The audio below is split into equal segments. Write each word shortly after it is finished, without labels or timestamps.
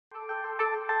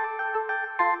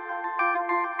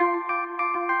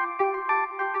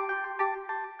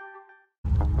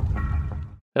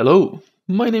Hello,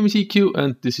 my name is EQ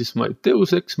and this is my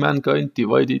Deus Ex Mankind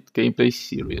Divided gameplay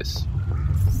series.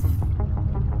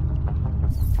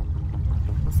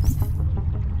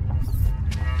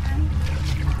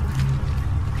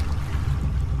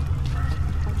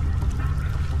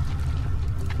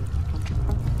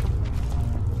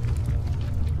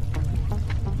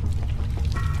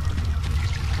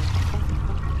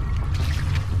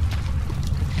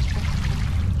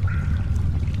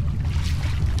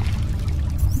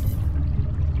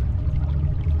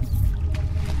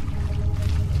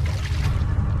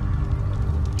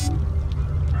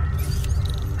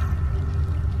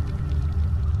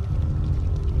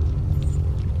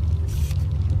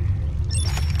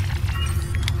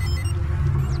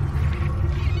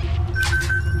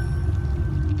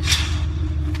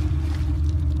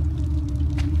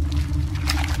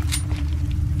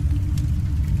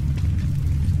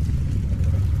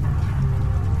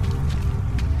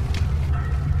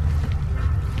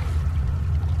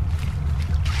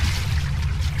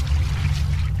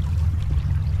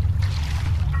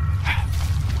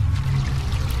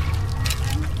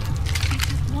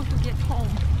 Want to get home.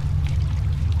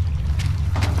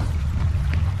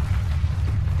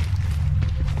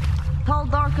 Tall,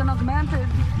 dark, and augmented.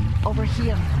 Over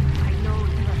here. I know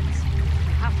it hurts.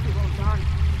 I have to hold on.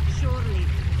 Surely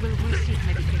we'll receive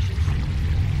medication.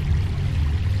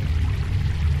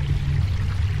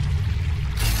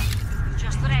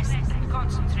 Just rest and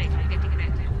concentrate on getting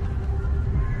better.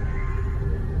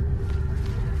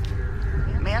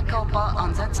 Mea culpa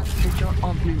on that digital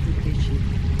augmented vision.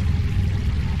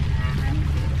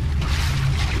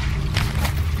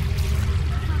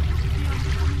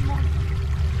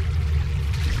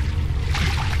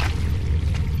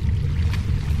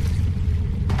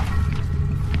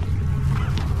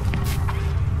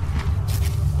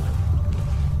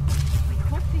 I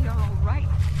hope they are all right.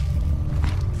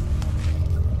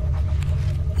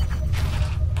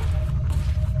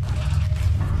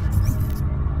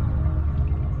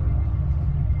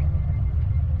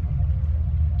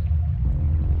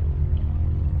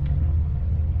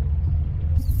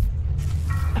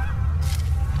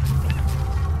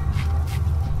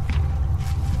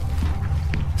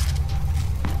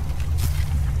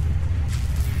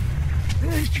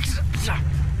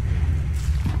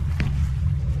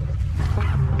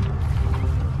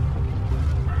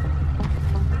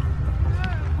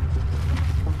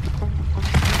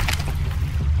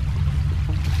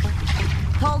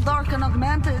 Tall, dark, and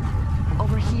augmented.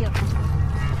 Over here.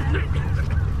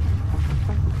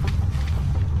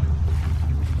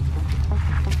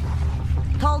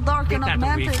 Tall, dark, and Get that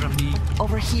away augmented. from me.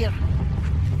 Over here.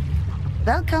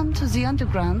 Welcome to the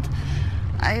underground.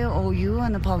 I owe you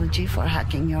an apology for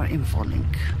hacking your info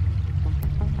link.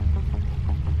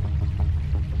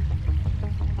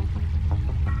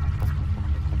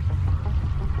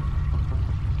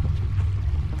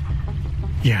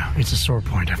 Yeah, it's a sore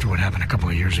point after what happened a couple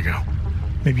of years ago.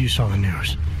 Maybe you saw the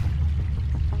news.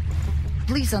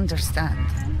 Please understand,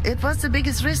 it was the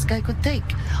biggest risk I could take.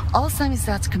 All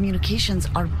Samistat's communications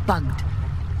are bugged.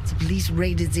 The police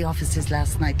raided the offices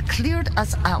last night, cleared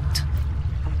us out.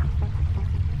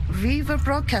 We were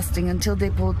broadcasting until they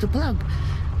pulled the plug.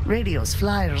 Radios,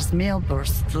 flyers, mail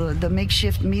bursts, the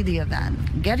makeshift media van,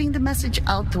 getting the message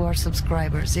out to our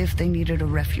subscribers if they needed a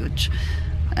refuge.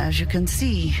 As you can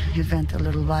see, it went a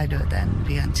little wider than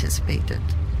we anticipated.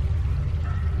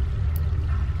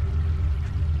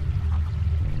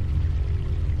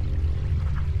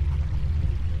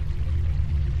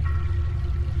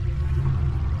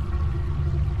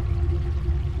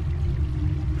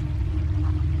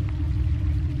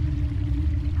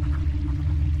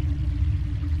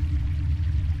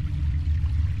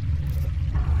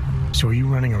 So are you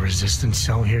running a resistance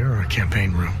cell here or a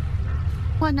campaign room?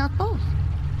 Why not both?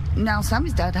 Now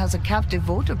Samizdat has a captive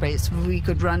voter base. We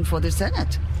could run for the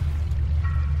Senate.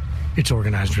 It's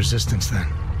organized resistance then.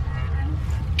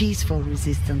 Peaceful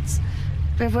resistance.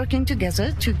 We're working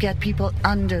together to get people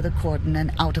under the cordon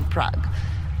and out of Prague.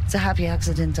 It's a happy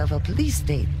accident of a police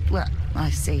state. Well, I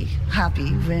say happy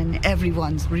when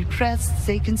everyone's repressed,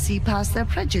 they can see past their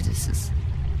prejudices.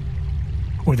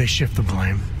 Or they shift the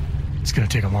blame. It's gonna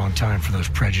take a long time for those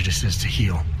prejudices to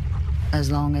heal. As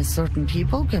long as certain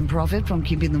people can profit from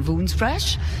keeping the wounds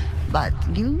fresh. But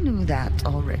you knew that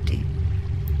already.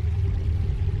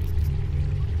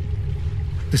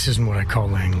 This isn't what I call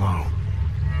laying low.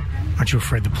 Aren't you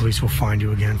afraid the police will find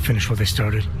you again, finish what they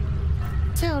started?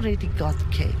 They already got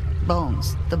K.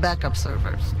 Bones, the backup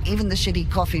servers, even the shitty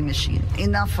coffee machine.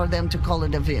 Enough for them to call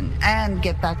it a win and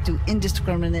get back to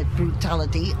indiscriminate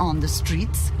brutality on the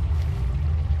streets.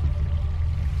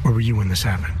 Where were you when this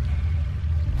happened?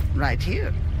 right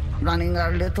here, running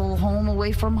our little home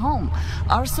away from home.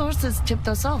 Our sources tipped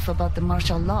us off about the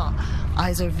martial law.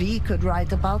 Either we could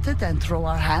write about it and throw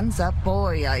our hands up.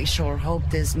 Boy, I sure hope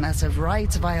this massive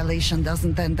rights violation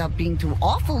doesn't end up being too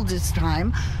awful this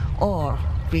time. Or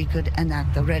we could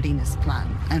enact a readiness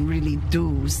plan and really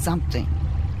do something.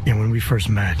 Yeah, when we first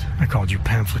met, I called you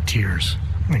pamphleteers.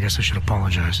 I guess I should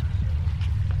apologize.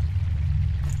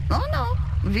 Oh no,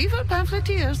 we were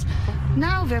pamphleteers.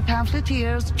 Now we're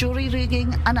pamphleteers, jury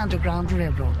rigging, an underground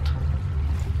railroad.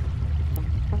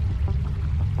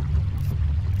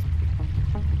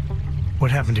 What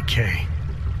happened to Kay?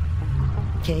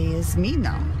 Kay is me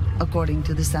now, according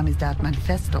to the Samizdat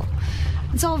Manifesto.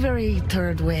 It's all very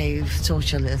third-wave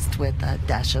socialist with a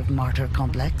dash of martyr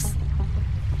complex.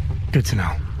 Good to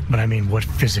know. But I mean, what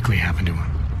physically happened to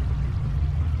him?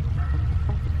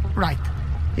 Right.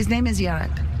 His name is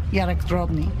Yarek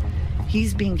Drobny.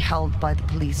 He's being held by the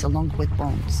police along with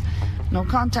Bones. No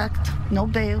contact, no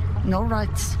bail, no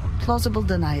rights, plausible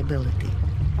deniability.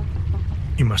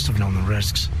 He must have known the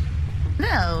risks.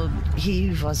 Well,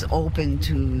 he was open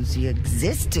to the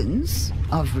existence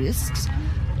of risks.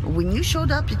 When you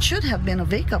showed up, it should have been a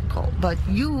wake-up call, but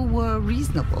you were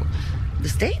reasonable. The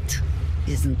state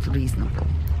isn't reasonable.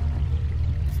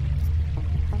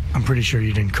 I'm pretty sure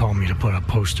you didn't call me to put up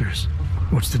posters.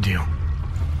 What's the deal?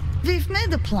 We've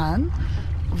made a plan.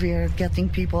 We're getting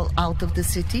people out of the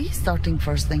city, starting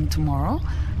first thing tomorrow.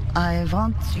 I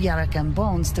want Yarek and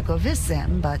Bones to go with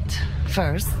them, but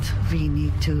first, we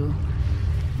need to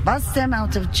bust them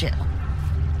out of jail.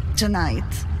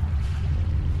 Tonight.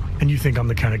 And you think I'm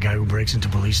the kind of guy who breaks into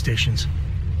police stations?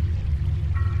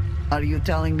 Are you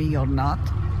telling me you're not?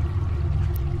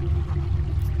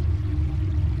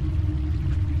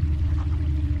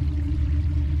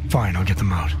 Fine, I'll get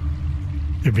them out.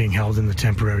 They're being held in the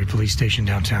temporary police station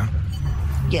downtown?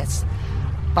 Yes,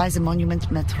 by the Monument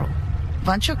Metro.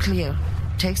 Once you're clear,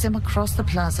 take them across the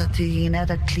plaza to the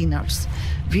United Cleaners.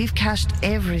 We've cached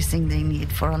everything they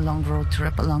need for a long road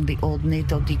trip along the old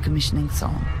NATO decommissioning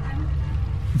zone.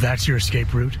 That's your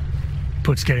escape route?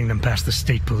 Puts getting them past the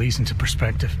state police into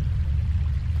perspective.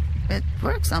 It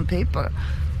works on paper.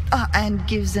 And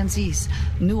gives them these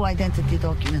new identity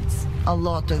documents. A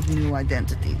lot of new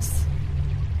identities.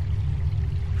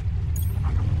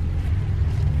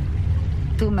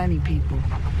 Too many people.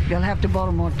 You'll have to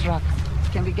borrow more trucks.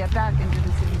 Can we get back into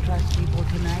the city trash people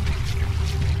tonight?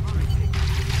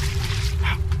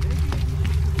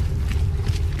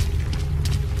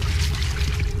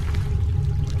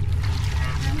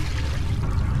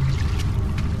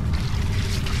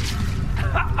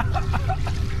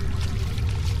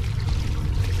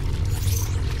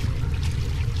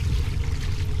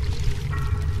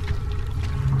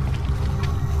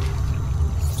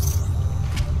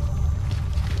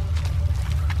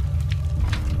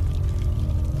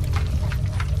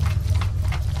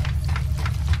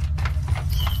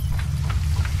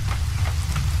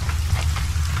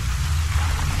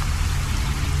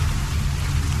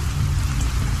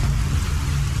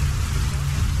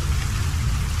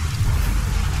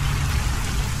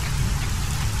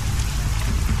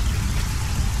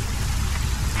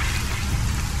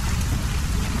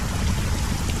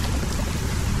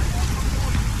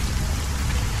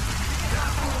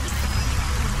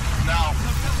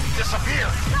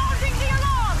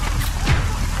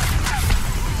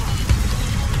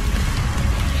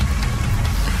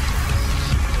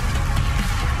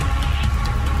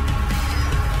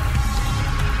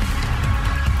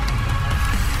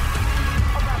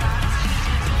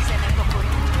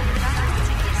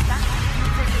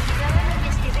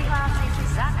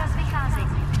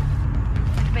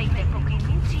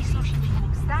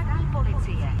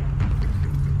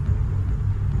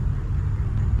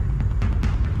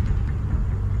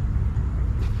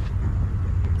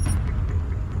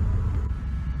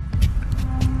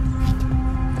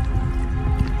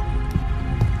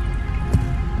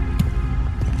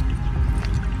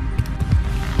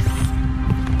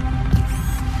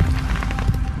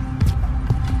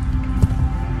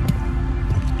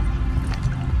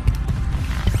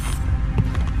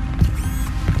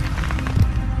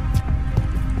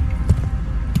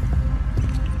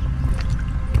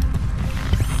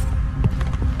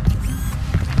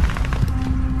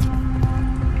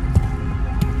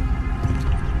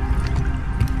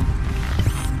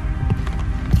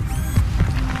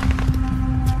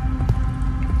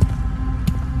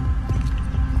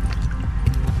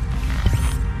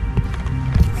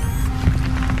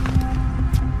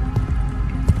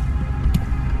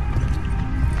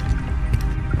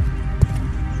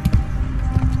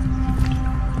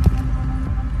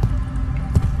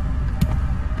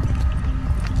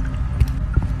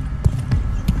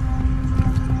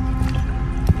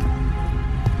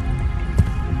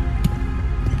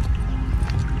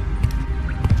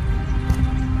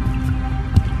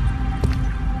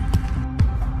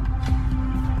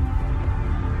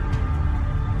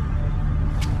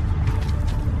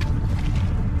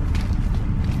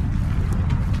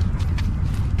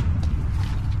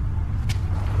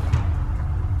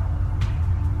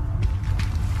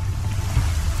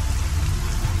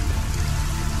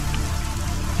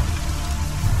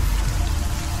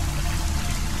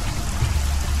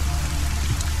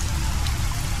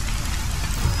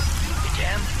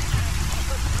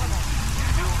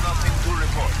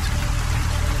 report.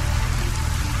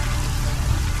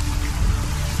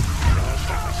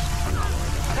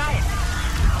 Ryan!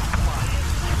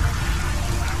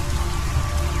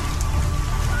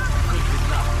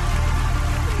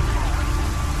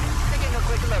 Taking a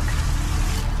quick look.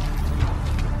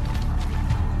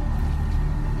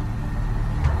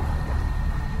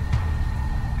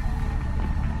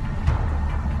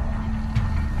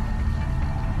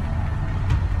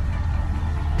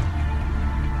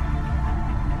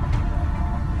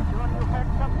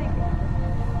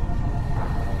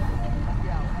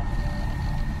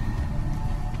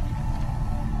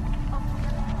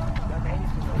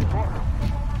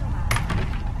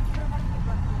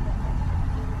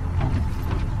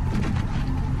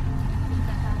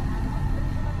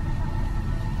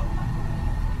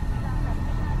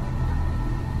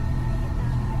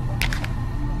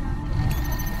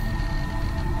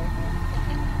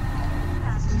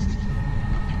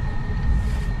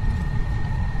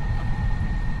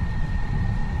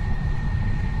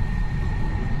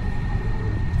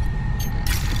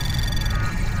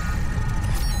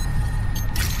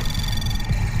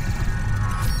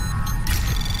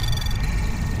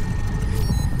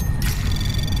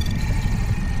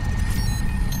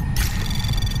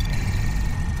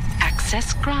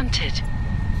 Access granted.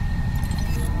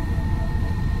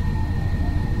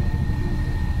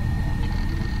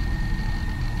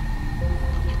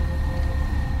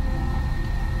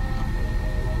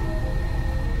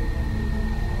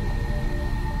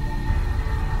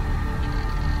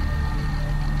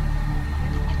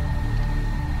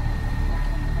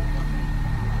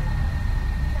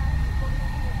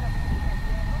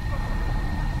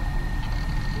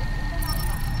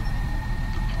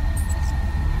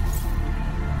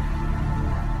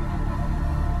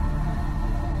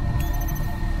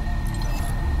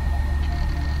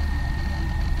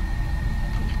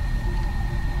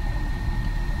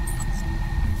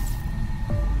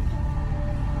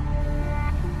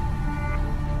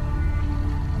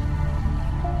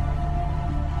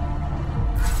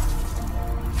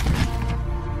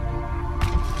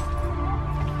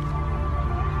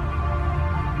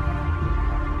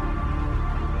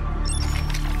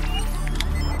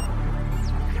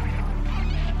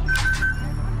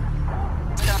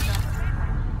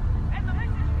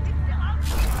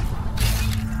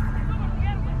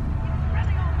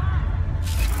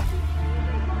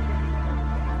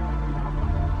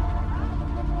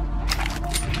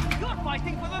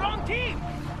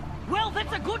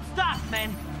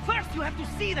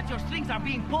 That your strings are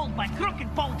being pulled by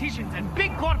crooked politicians and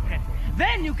big corporates.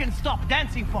 Then you can stop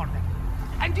dancing for them.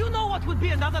 And do you know what would be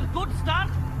another good start?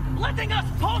 Letting us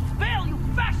post bail, you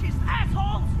fascist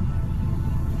assholes!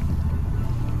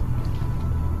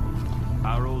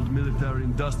 Our old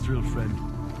military-industrial friend.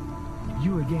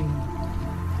 You again.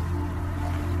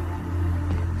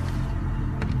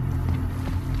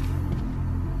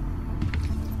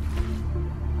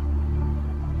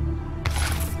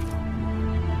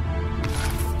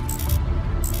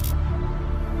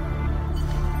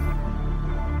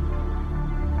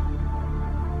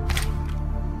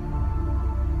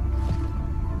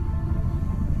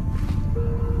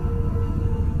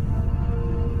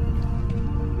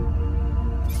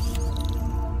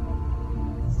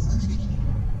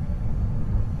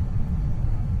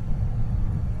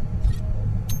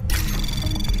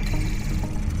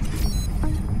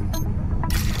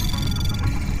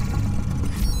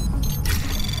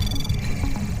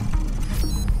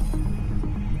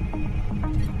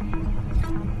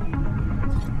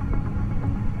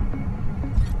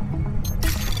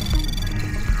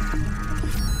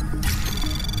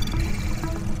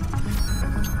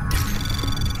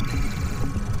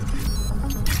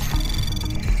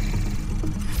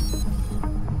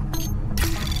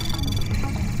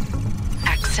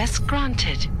 Access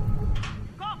granted.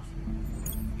 Cops!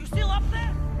 You still up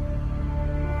there?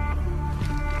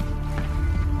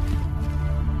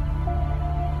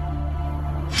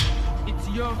 It's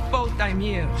your fault I'm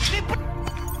here.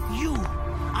 You!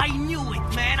 I knew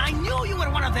it, man! I knew you were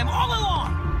one of them all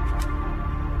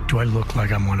along! Do I look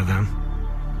like I'm one of them?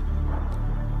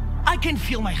 I can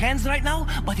feel my hands right now,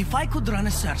 but if I could run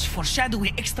a search for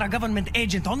shadowy extra-government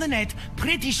agent on the net,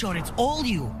 pretty sure it's all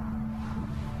you.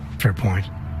 Fair point.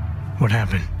 What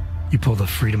happened? You pulled a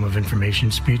Freedom of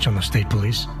Information speech on the state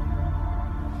police?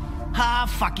 Ha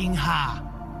fucking ha.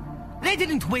 They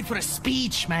didn't wait for a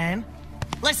speech, man.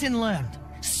 Lesson learned.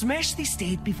 Smash the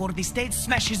state before the state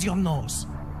smashes your nose.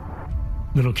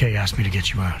 Little K asked me to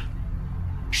get you out.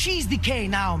 She's the K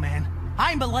now, man.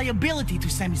 I'm a liability to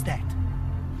Sammy's dad.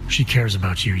 She cares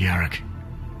about you, Yarrick.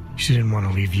 She didn't want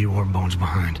to leave you or Bones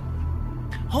behind.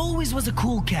 Always was a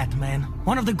cool cat, man.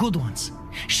 One of the good ones.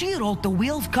 She wrote the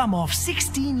wheels come off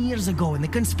 16 years ago and the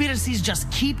conspiracies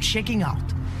just keep checking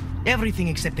out. Everything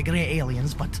except the grey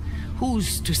aliens, but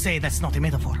who's to say that's not a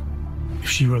metaphor? If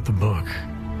she wrote the book...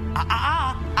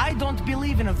 I don't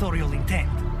believe in authorial intent.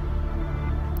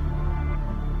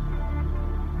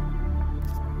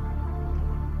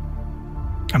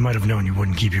 I might have known you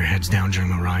wouldn't keep your heads down during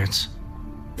the riots.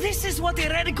 This is what a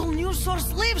radical news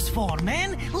source lives for,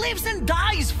 man. Lives and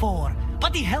dies for.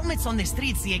 But the helmets on the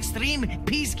streets, the extreme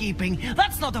peacekeeping,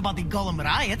 that's not about the Golem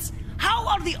riots. How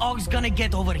are the Augs gonna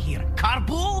get over here?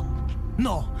 Carpool?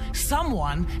 No.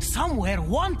 Someone, somewhere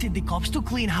wanted the cops to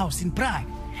clean house in Prague.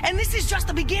 And this is just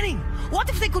the beginning. What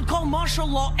if they could call martial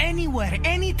law anywhere,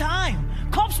 anytime?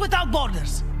 Cops without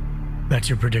borders. That's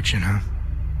your prediction, huh?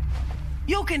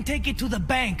 You can take it to the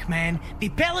bank, man. The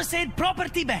Palisade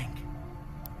Property Bank.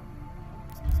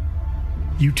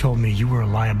 You told me you were a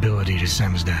liability to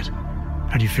Samizdat.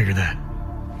 How do you figure that?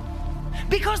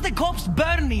 Because the cops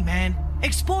burn me, man.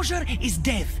 Exposure is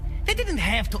death. They didn't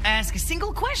have to ask a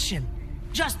single question.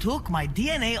 Just took my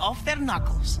DNA off their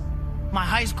knuckles. My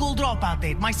high school dropout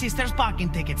date, my sister's parking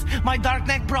tickets, my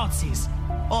darknet proxies.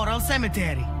 Oral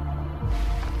cemetery.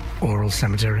 Oral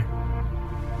cemetery?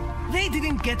 They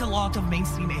didn't get a lot of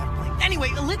mainstream airplay. Anyway,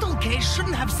 a little case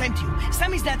shouldn't have sent you.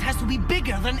 Samizdat has to be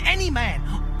bigger than any man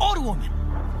or woman.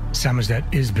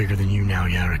 Samizdat is bigger than you now,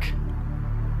 Yarrick.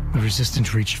 The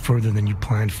Resistance reached further than you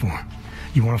planned for.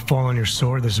 You want to fall on your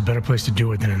sword, there's a better place to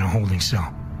do it than in a holding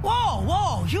cell. Whoa,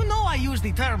 whoa, you know I use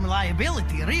the term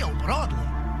liability real broadly.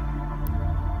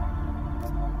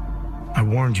 I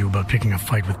warned you about picking a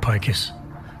fight with Picus.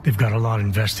 They've got a lot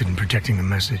invested in protecting the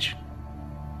message.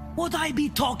 Would I be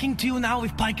talking to you now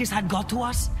if Picus had got to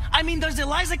us? I mean, does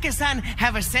Eliza Kassan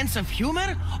have a sense of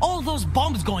humor? All those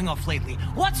bombs going off lately.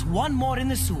 What's one more in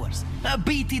the sewers?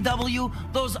 BTW?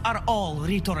 Those are all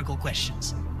rhetorical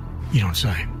questions. You don't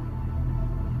say.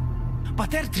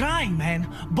 But they're trying, man.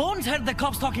 Bones heard the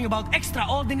cops talking about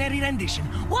extraordinary rendition.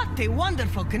 What a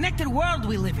wonderful connected world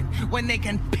we live in, when they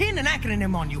can pin an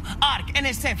acronym on you, ARC,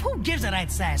 NSF, who gives a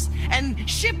rat's ass, and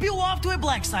ship you off to a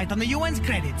black site on the UN's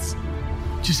credits.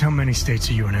 Just how many states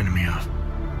are you an enemy of?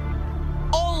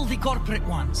 All the corporate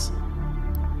ones.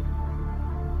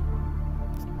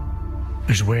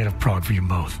 There's a way out of Prague for you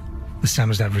both. The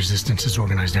Samizdat Resistance has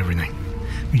organized everything.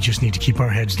 We just need to keep our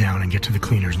heads down and get to the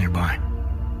cleaners nearby.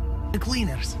 The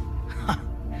cleaners?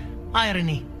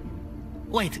 Irony.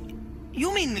 Wait,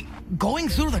 you mean going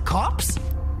through the cops?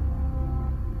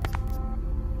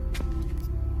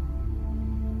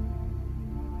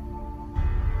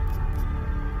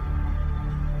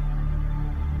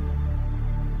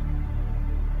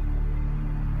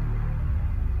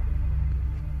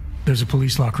 There's a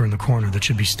police locker in the corner that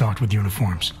should be stocked with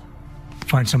uniforms.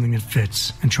 Find something that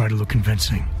fits and try to look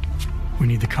convincing. We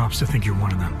need the cops to think you're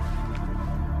one of them.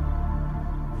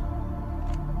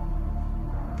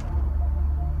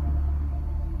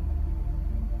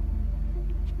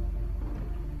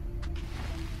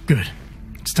 Good.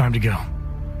 It's time to go.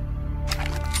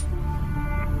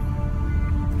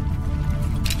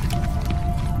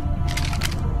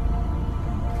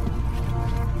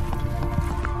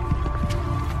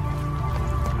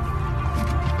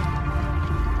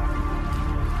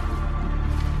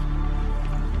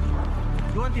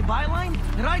 You want the byline?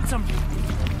 Write something.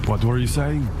 What were you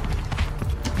saying?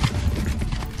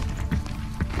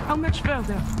 How much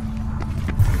further?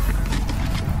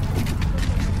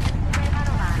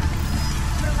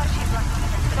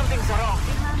 Something's wrong.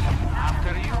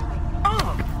 After you.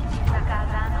 Oh!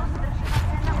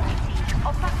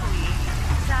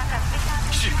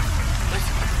 Shit.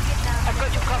 Listen, I've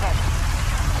got you covered.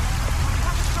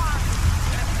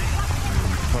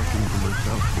 I'm talking to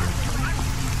myself here.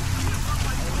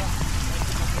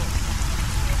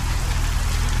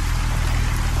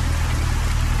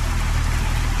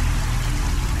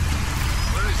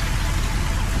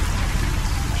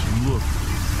 Look.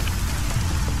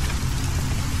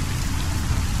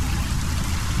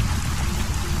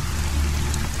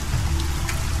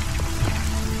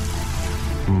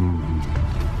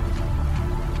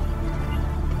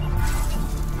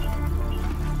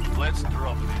 Let's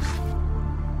drop this.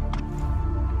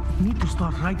 Need to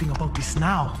start writing about this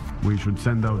now. We should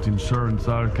send out insurance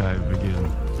archive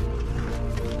again.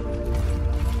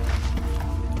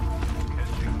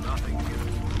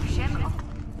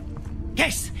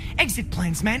 Yes! Exit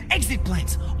plans, man! Exit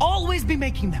plans! Always be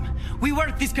making them. We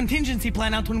worked this contingency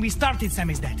plan out when we started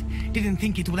Samizdat. Didn't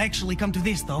think it would actually come to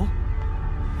this, though.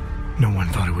 No one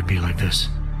thought it would be like this.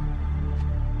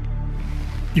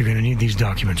 You're gonna need these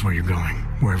documents where you're going,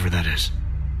 wherever that is.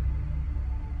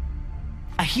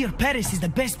 hear Paris is the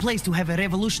best place to have a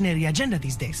revolutionary agenda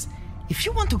these days. If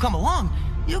you want to come along,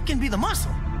 you can be the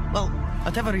muscle. Well,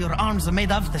 whatever your arms are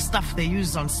made of, the stuff they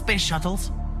use on space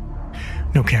shuttles.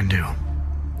 No can do.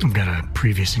 I've got a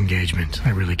previous engagement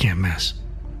I really can't miss.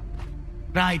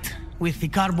 Right, with the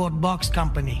cardboard box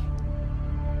company.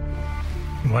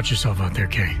 Watch yourself out there,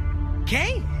 Kay.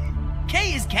 Kay?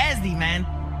 Kay is Casdy, man.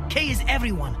 Kay is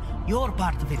everyone. You're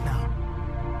part of it now.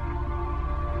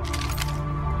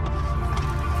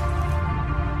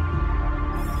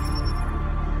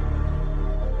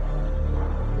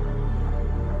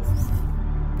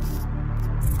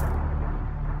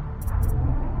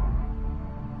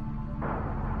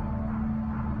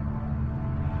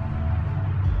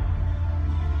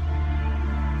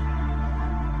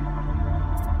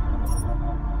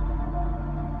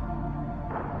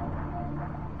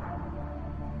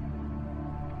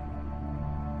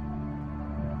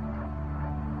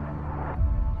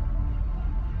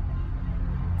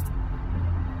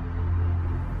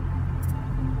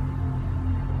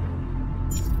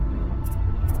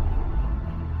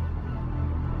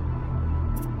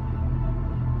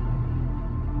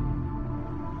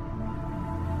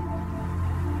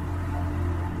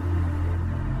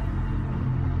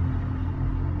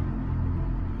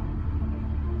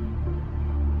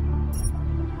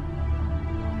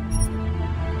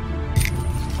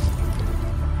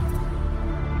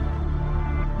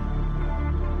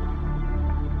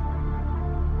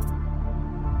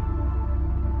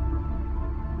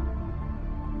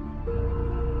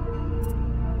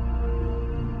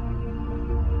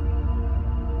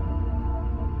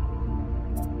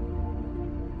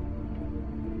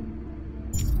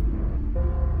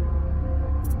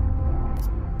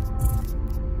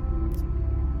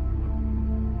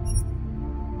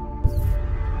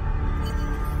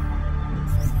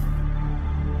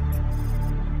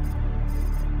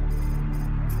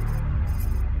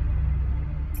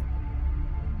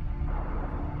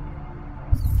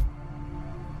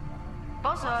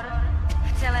 Pozor!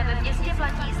 V celém městě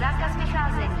platí zákaz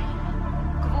vycházení.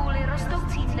 Kvůli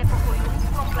rostoucím nepokojům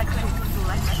v komplexu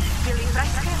Zule byly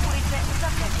pražské ulice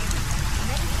uzavřeny.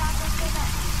 Nevycházejte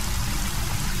ven.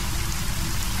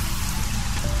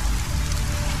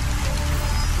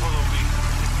 Follow me.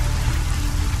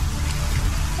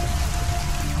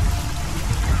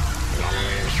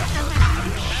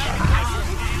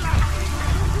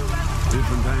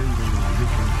 Different angles,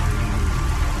 different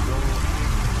angles.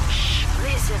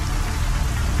 Listen.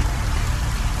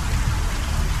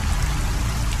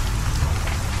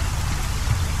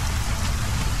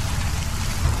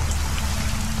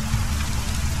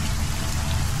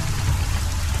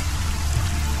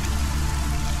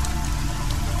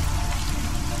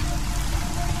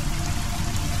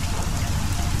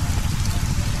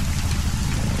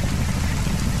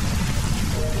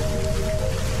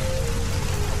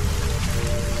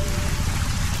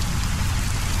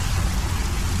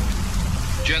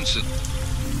 Jensen,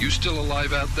 you still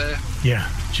alive out there? Yeah,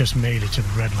 just made it to the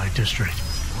red light district.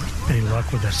 Any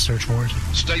luck with that search warrant?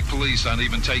 State police aren't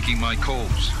even taking my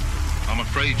calls. I'm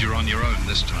afraid you're on your own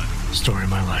this time. Story of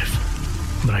my life.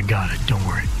 But I got it, don't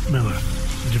worry. Miller,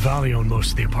 the Duvalli own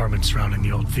most of the apartments surrounding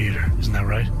the old theater, isn't that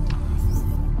right?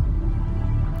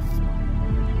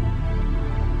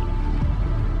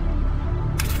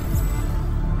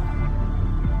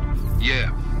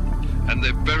 Yeah, and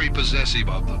they're very possessive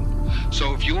of them.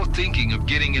 So if you're thinking of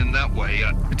getting in that way,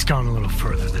 It's gone a little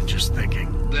further than just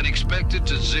thinking. then expect it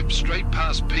to zip straight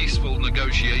past peaceful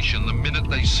negotiation the minute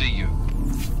they see you.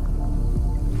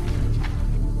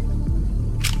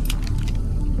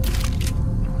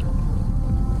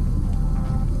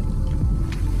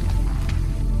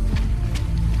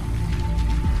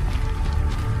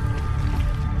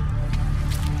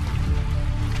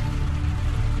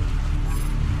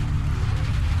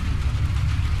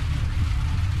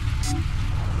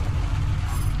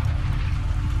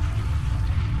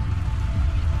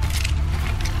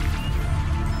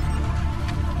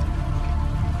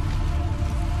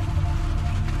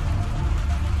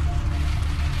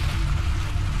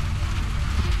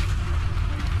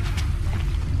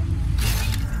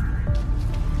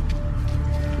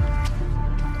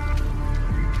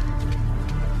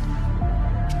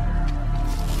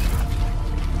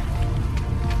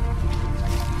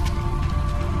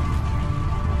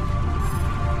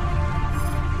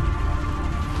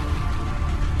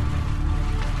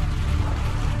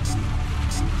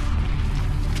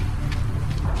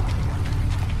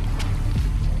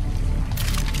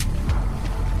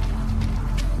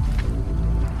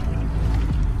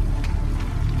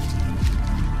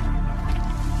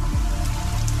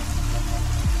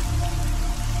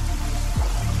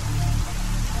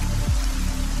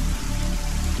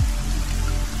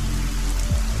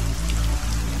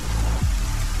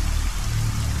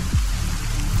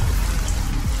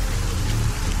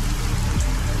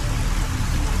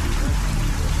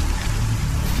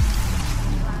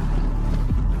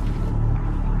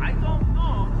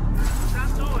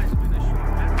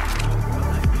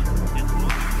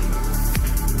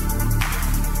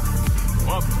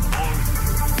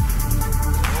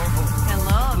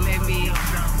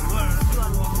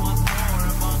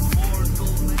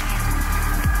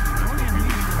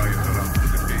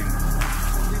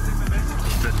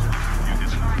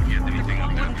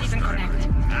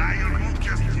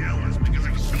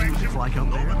 like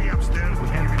up there? Nobody upstairs. We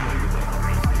had to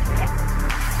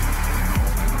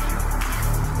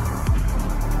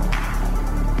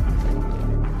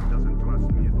Doesn't trust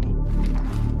me at all.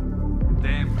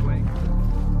 Damn quick.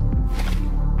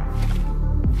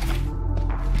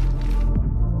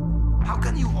 How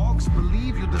can you orcs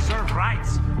believe you deserve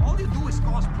rights? All you do is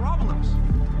cause problems.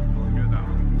 Get out.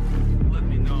 Let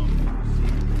me know.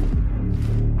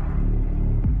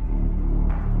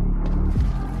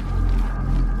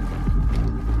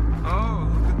 Oh,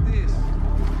 look at this.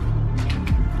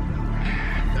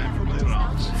 Time for my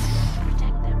rounds.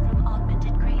 Protect them from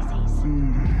augmented crazies.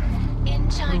 In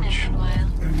China, meanwhile,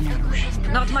 a group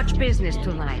of Not much business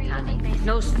tonight, honey.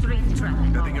 No street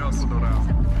traffic. Heading out for the round.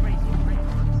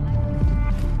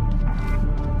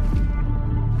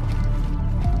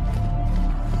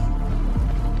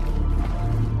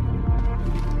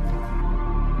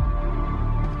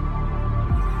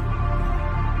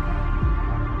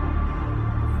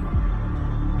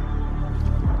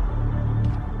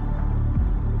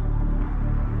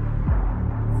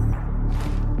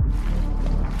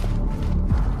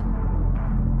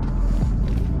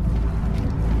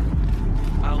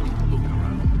 I'll look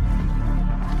around.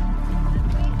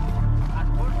 Our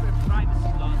corporate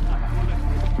privacy laws are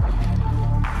bulletproof.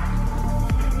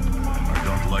 I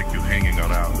don't like you hanging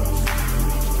around.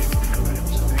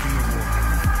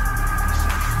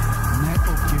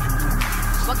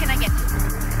 What can I get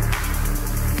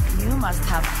you? You must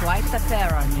have quite the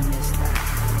fare on you, mister.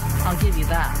 I'll give you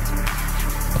that.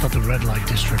 I thought the red light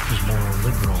district was more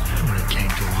liberal when it came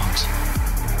to laws.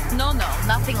 No,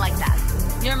 nothing like that.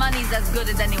 Your money's as good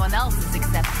as anyone else's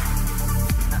except...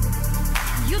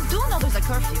 You do know there's a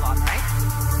curfew on, right?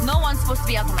 No one's supposed to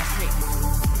be out on the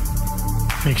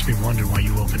streets. Makes me wonder why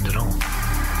you opened it all.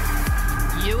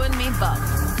 You and me both.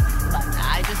 But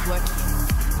I just work here.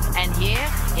 And here,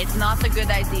 it's not a good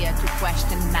idea to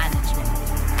question management.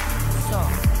 So,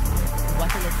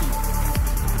 what'll it be?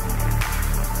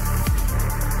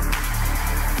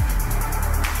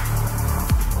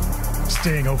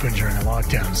 Staying open during a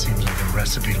lockdown seems like a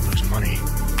recipe to lose money.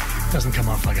 Doesn't come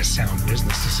off like a sound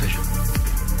business decision.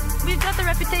 We've got the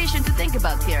reputation to think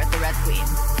about here at the Red Queen.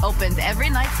 Opened every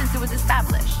night since it was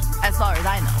established, as far as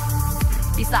I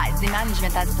know. Besides, the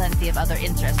management has plenty of other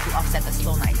interests to offset a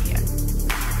slow night here.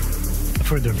 I've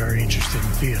heard they're very interested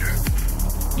in theater.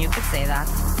 You could say that,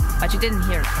 but you didn't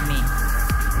hear it from me.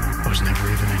 I was never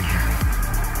even in here.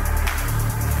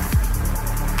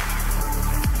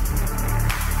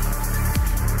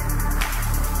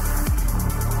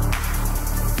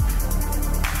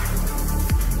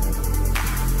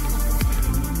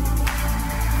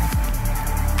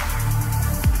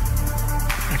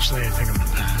 Actually, I think I'm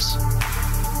gonna pass.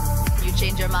 You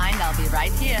change your mind, I'll be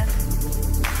right here.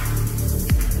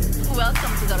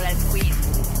 Welcome to the Red Queen.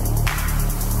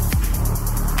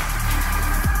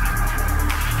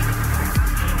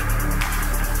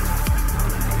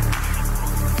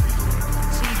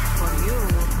 Seat for you.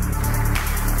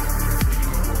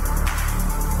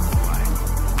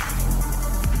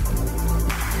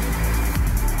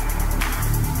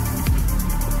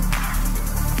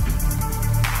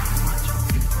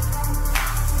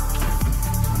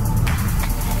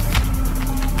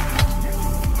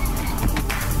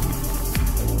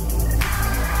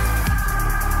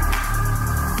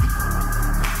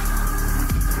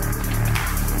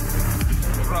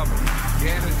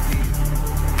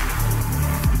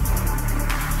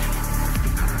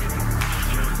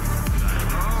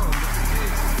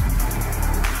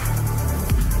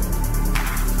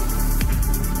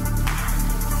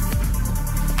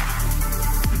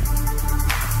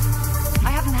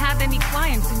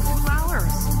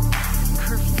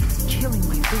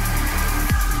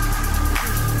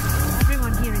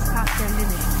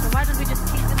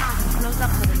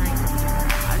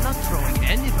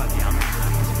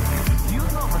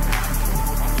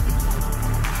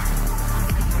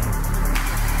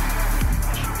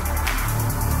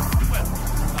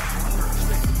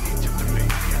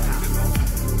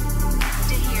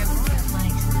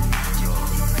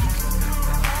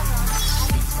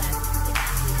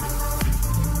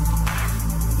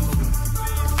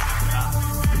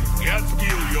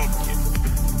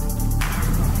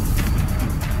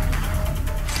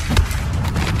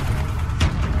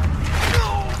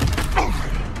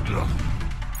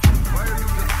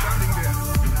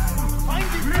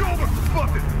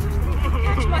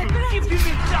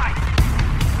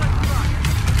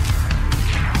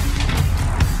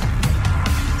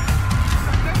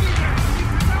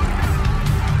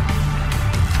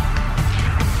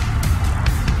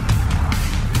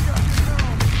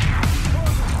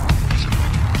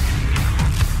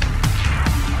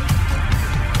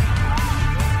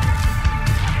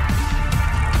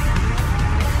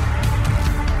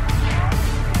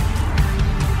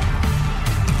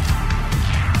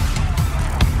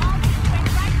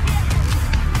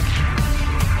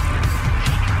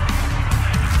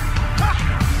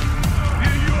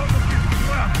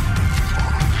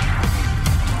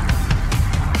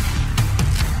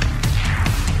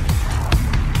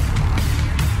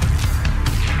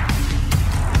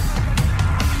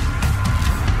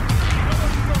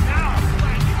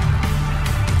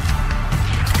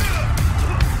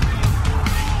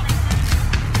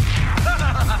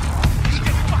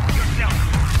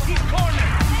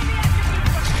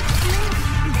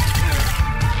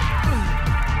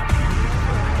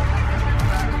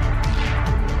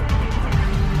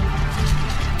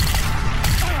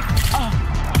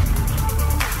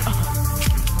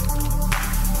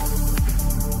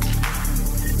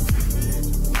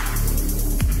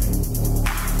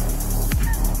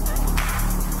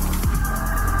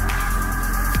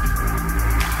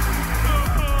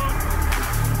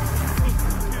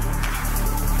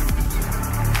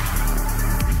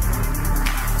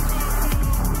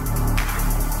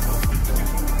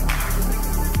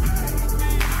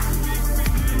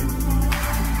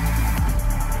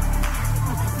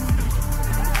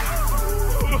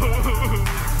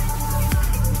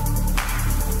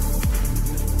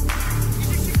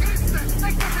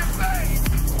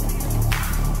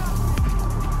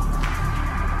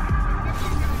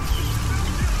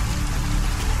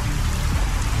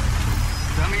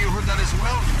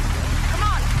 Come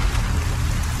on,